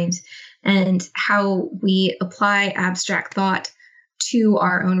human mind and how we apply abstract thought to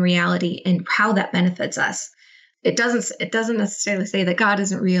our own reality and how that benefits us. It doesn't necessarily say that God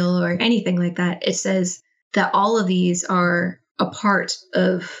isn't real or anything like that. It says that all of these are a part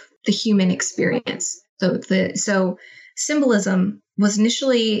of the human experience. So symbolism was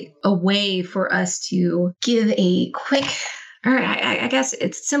initially a way for us to give a quick, or I guess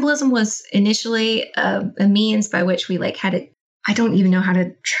symbolism was initially a means by which we had it. I don't even know how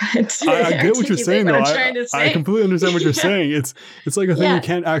to try to I get what you're saying, though. I completely understand what you're saying. It's like a thing you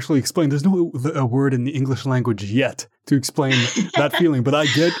can't actually explain. There's no a word in the English language yet to explain that feeling, but I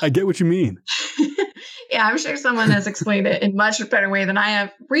get what you mean. Yeah, I'm sure someone has explained it in much better way than I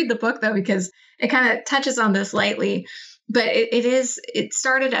have. Read the book, though, because it kind of touches on this lightly. But it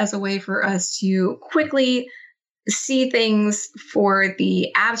started as a way for us to quickly see things for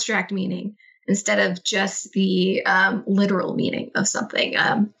the abstract meaning instead of just the literal meaning of something.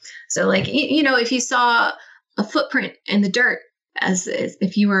 So if you saw a footprint in the dirt, as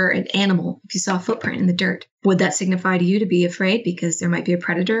if you were an animal, if you saw a footprint in the dirt, would that signify to you to be afraid because there might be a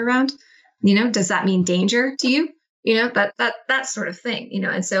predator around? Does that mean danger to you? That sort of thing,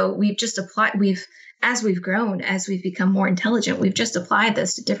 and so as we've grown, as we've become more intelligent, we've just applied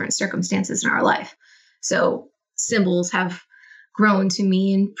this to different circumstances in our life. So symbols have grown to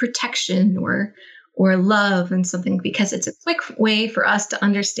mean protection or love and something, because it's a quick way for us to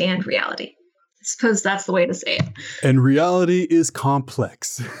understand reality. I suppose that's the way to say it. And reality is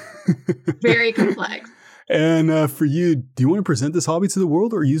complex. Very complex. And for you, do you want to present this hobby to the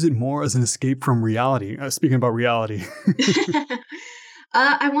world or use it more as an escape from reality? Speaking about reality.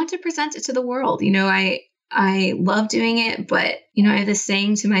 I want to present it to the world. I love doing it, but, I have this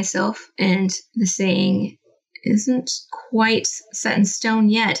saying to myself, and the saying isn't quite set in stone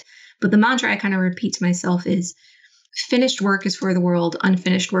yet. But the mantra I kind of repeat to myself is, finished work is for the world,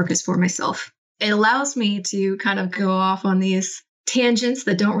 unfinished work is for myself. It allows me to kind of go off on these tangents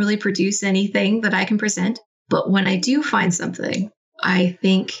that don't really produce anything that I can present. But when I do find something, I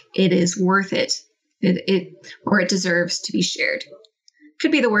think it is worth it. It deserves to be shared.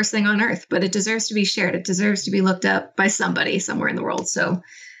 Could be the worst thing on earth, but it deserves to be shared. It deserves to be looked up by somebody somewhere in the world. So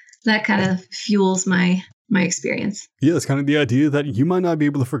that kind of fuels my experience. Yeah, it's kind of the idea that you might not be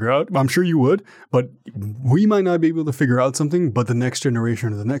able to figure out. I'm sure you would, but we might not be able to figure out something, but the next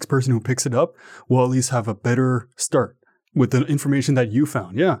generation or the next person who picks it up will at least have a better start with the information that you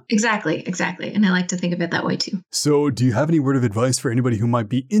found. Yeah. Exactly. And I like to think of it that way too. So do you have any word of advice for anybody who might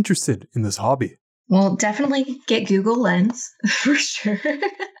be interested in this hobby? Well, definitely get Google Lens for sure.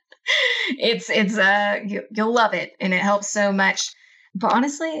 You'll love it, and it helps so much. But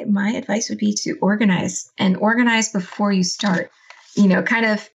honestly, my advice would be to organize before you start.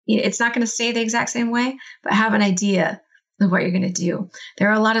 It's not going to stay the exact same way, but have an idea of what you're going to do. There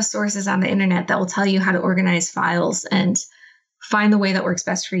are a lot of sources on the internet that will tell you how to organize files and find the way that works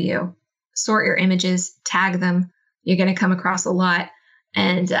best for you. Sort your images, tag them. You're going to come across a lot,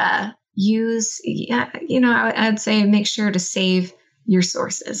 and I'd say make sure to save your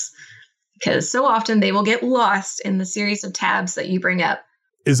sources, because so often they will get lost in the series of tabs that you bring up.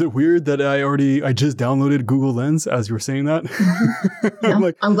 Is it weird that I just downloaded Google Lens as you were saying that?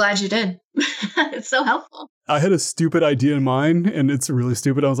 No, I'm glad you did. It's so helpful. I had a stupid idea in mind, and it's really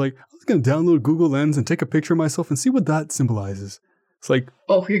stupid. I was going to download Google Lens and take a picture of myself and see what that symbolizes. It's like,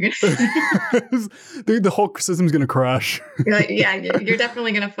 oh, you're going to... the whole system's going to crash. You're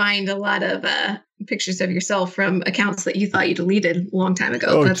definitely going to find a lot of pictures of yourself from accounts that you thought you deleted a long time ago.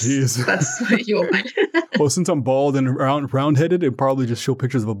 Oh, jeez. That's what you will find. Well, since I'm bald and round-headed, it'd probably just show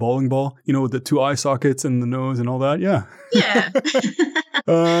pictures of a bowling ball, with the 2 eye sockets and the nose and all that. Yeah. Yeah.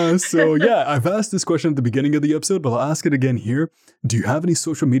 I've asked this question at the beginning of the episode, but I'll ask it again here. Do you have any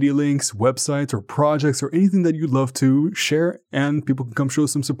social media links, websites, or projects, or anything that you'd love to share and people can come show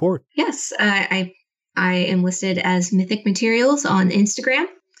some support? Yes, I am listed as Mythic Materials on Instagram.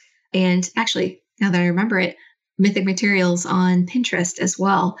 And actually, now that I remember it, Mythic Materials on Pinterest as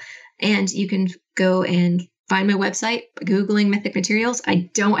well. And you can go and find my website by Googling Mythic Materials.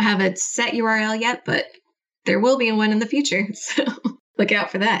 I don't have a set URL yet, but there will be one in the future. So look out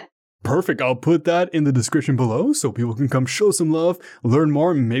for that. Perfect. I'll put that in the description below so people can come show some love, learn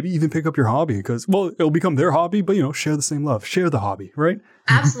more, and maybe even pick up your hobby because, it'll become their hobby, but, share the same love. Share the hobby, right?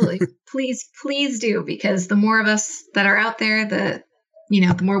 Absolutely. Please do, because the more of us that are out there, the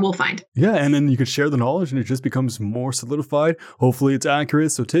more we'll find. Yeah, and then you can share the knowledge and it just becomes more solidified. Hopefully it's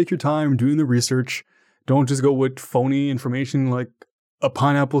accurate. So take your time doing the research. Don't just go with phony information like a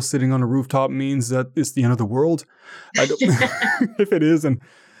pineapple sitting on a rooftop means that it's the end of the world. I don't, if it is, and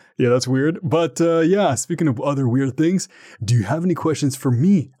yeah, that's weird. But speaking of other weird things, do you have any questions for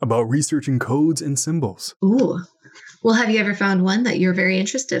me about researching codes and symbols? Ooh. Well, have you ever found one that you're very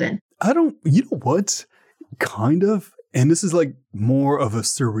interested in? You know what? Kind of. And this is like more of a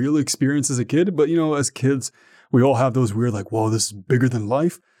surreal experience as a kid. But, as kids, we all have those weird, whoa, this is bigger than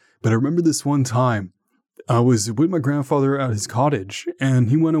life. But I remember this one time I was with my grandfather at his cottage and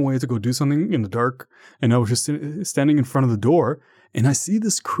he went away to go do something in the dark. And I was just standing in front of the door and I see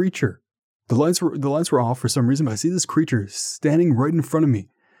this creature. The lights were off for some reason, but I see this creature standing right in front of me.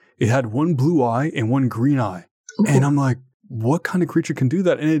 It had one blue eye and one green eye. Ooh. And I'm like, what kind of creature can do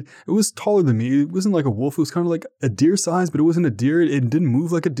that? And it was taller than me. It wasn't like a wolf. It was kind of like a deer size, but it wasn't a deer. It didn't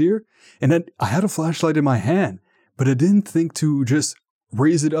move like a deer. And then I had a flashlight in my hand, but I didn't think to just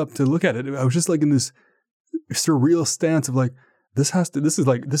raise it up to look at it. I was just like in this surreal stance of like,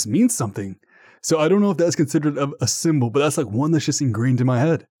 this means something. So I don't know if that's considered a symbol, but that's like one that's just ingrained in my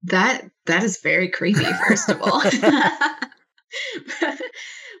head. That is very creepy, first of all.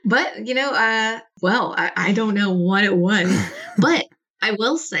 But, I don't know what it was. But I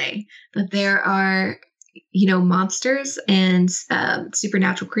will say that there are, monsters and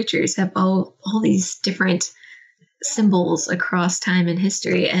supernatural creatures have all these different symbols across time and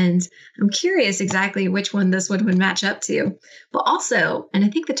history. And I'm curious exactly which one this would match up to. But also, and I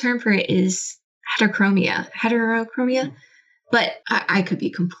think the term for it is heterochromia. But I could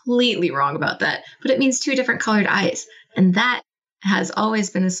be completely wrong about that. But it means two different colored eyes. And that has always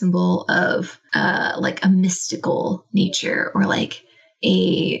been a symbol of like a mystical nature, or like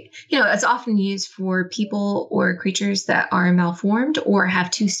it's often used for people or creatures that are malformed or have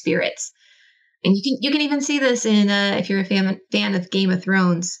two spirits. And you can even see this in if you're a fan of Game of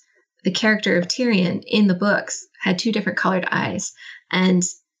Thrones, the character of Tyrion in the books had two different colored eyes. And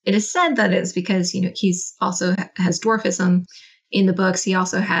it is said that it's because, he's also has dwarfism in the books. He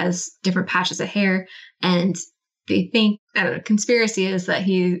also has different patches of hair. And they think, conspiracy is that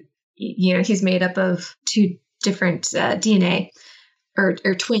he's made up of two different DNA or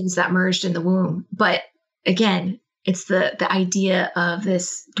twins that merged in the womb. But again, it's the idea of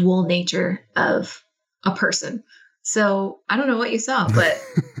this dual nature of a person. So I don't know what you saw, but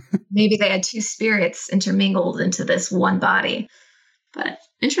maybe they had two spirits intermingled into this one body. But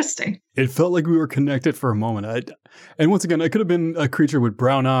interesting. It felt like we were connected for a moment. And once again, I could have been a creature with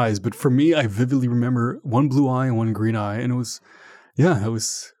brown eyes, but for me, I vividly remember one blue eye and one green eye. And it was,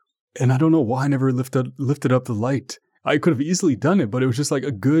 and I don't know why I never lifted up the light. I could have easily done it, but it was just like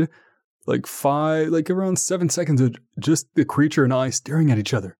a good, around 7 seconds of just the creature and I staring at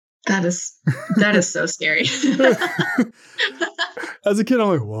each other. That is so scary. As a kid, I'm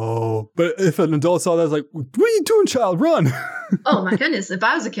like, whoa. But if an adult saw that, I was like, what are you doing, child? Run. Oh my goodness. If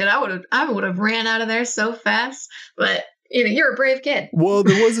I was a kid, I would have ran out of there so fast. But you're a brave kid. Well,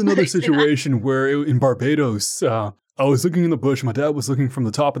 there was another situation where in Barbados, I was looking in the bush. My dad was looking from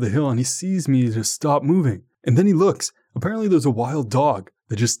the top of the hill and he sees me just stop moving. And then he looks. Apparently there's a wild dog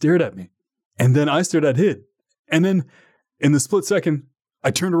that just stared at me. And then I stared at him. And then in the split second,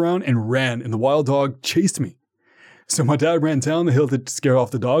 I turned around and ran, and the wild dog chased me. So my dad ran down the hill to scare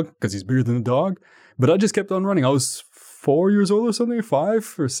off the dog because he's bigger than the dog. But I just kept on running. I was 4 years old or something,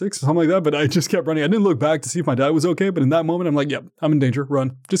 5 or 6, something like that. But I just kept running. I didn't look back to see if my dad was okay. But in that moment, I'm like, yep, I'm in danger.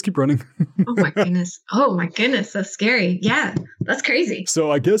 Run. Just keep running. Oh my goodness. That's scary. Yeah, that's crazy.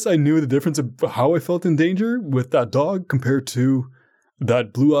 So I guess I knew the difference of how I felt in danger with that dog compared to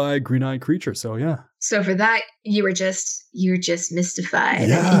that blue-eyed, green-eyed creature. So yeah. So for that, you're just mystified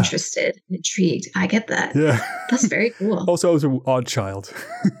and interested and intrigued. I get that. Yeah. That's very cool. Also, I was an odd child.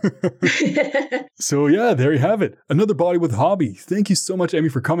 So yeah, there you have it. Another body with hobby. Thank you so much, Emmy,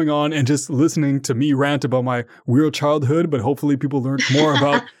 for coming on and just listening to me rant about my weird childhood. But hopefully people learned more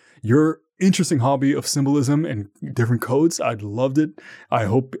about your interesting hobby of symbolism and different codes. I loved it. I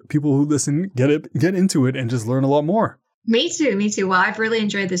hope people who listen get into it and just learn a lot more. Me too. Well, I've really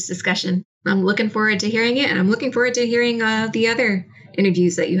enjoyed this discussion. I'm looking forward to hearing it, and I'm looking forward to hearing the other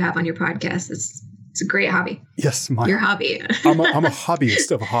interviews that you have on your podcast. It's a great hobby. Yes, your hobby. I'm a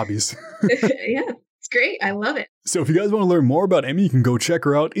hobbyist of hobbies. Yeah, it's great. I love it. So if you guys want to learn more about Emmy, you can go check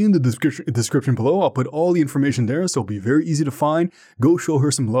her out in the description below. I'll put all the information there, so it'll be very easy to find. Go show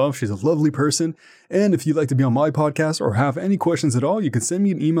her some love. She's a lovely person. And if you'd like to be on my podcast or have any questions at all, you can send me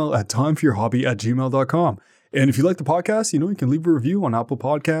an email at timeforyourhobby@gmail.com. And if you like the podcast, you can leave a review on Apple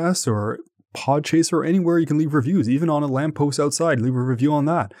Podcasts or Podchaser or anywhere you can leave reviews, even on a lamppost outside, leave a review on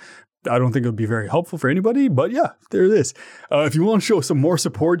that. I don't think it would be very helpful for anybody, but yeah, there it is. If you want to show some more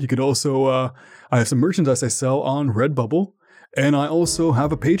support, you could also, I have some merchandise I sell on Redbubble, and I also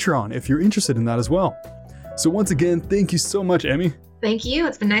have a Patreon if you're interested in that as well. So once again, thank you so much, Emmy. Thank you.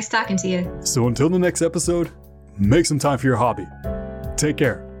 It's been nice talking to you. So until the next episode, make some time for your hobby. Take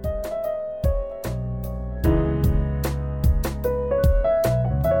care.